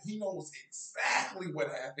really happened. He knows exactly what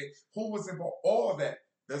happened, who was involved, all that.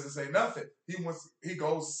 Doesn't say nothing. He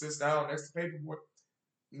goes, sits down next to Paperboy.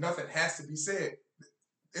 Nothing has to be said.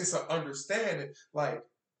 It's an understanding. Like,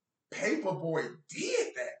 Paperboy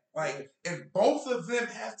did that. Like, and both of them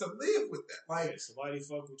have to live with that. Like, somebody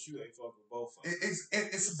fuck with you, ain't fuck with both of them.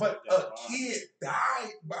 But a kid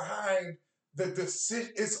died behind the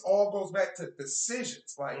decision. It all goes back to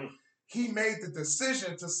decisions. Like, he made the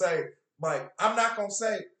decision to say, like, I'm not gonna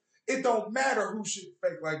say it don't matter who shit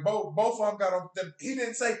fake. Like, both of them got on them. He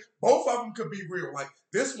didn't say both of them could be real. Like,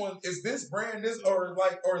 this one is this brand,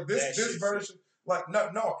 or this version. Like,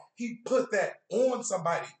 no, he put that on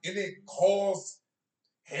somebody, and it caused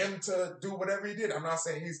him to do whatever he did. I'm not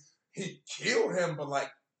saying he killed him, but like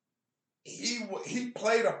he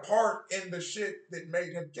played a part in the shit that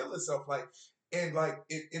made him kill himself. Like, and like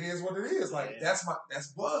it is what it is. Like that's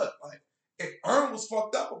blood. Like if Ern was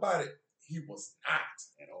fucked up about it, he was not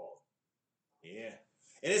at all. Yeah,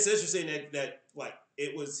 and it's interesting that like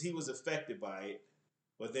he was affected by it,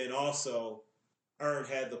 but then also Ern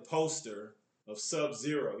had the poster of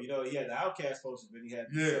Sub-Zero. He had the Outkast poster, but he had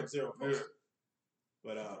the Sub-Zero poster. Yeah.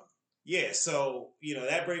 But, so,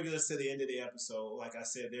 that brings us to the end of the episode. Like I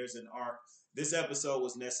said, there's an arc. This episode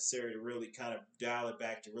was necessary to really kind of dial it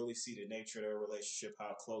back to really see the nature of their relationship,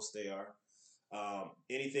 how close they are.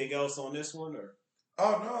 Anything else on this one? Or?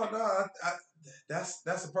 Oh, no.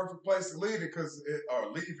 That's a perfect place to leave it because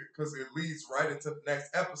it leads right into the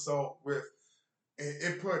next episode with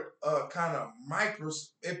it put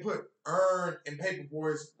it put Ern and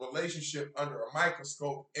Paperboy's relationship under a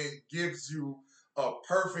microscope and gives you a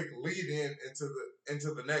perfect lead-in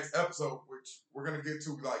into the next episode, which we're gonna get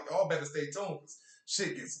to. Like, y'all better stay tuned because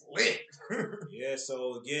shit gets lit. Yeah.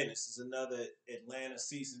 So again, this is another Atlanta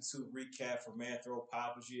season 2 recap from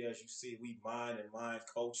Anthropology. As you see, we mind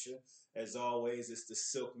culture. As always, it's the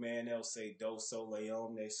Silk Man. They'll say Doso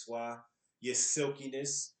Leon de Soie. Your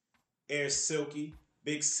silkiness, Air Silky,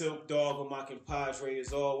 Big Silk Dog of my compadre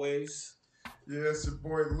as always. Yeah, it's your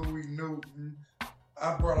boy Louis Newton.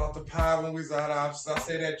 I brought out the pie when we was out. I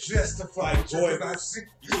say that just to fuck with you.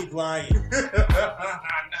 You keep lying. Not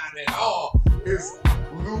at all. It's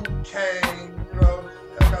Luke Kane,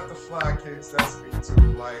 I got the fly kicks. That's me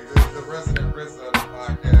too. Like the resident RZA of the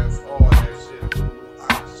podcast.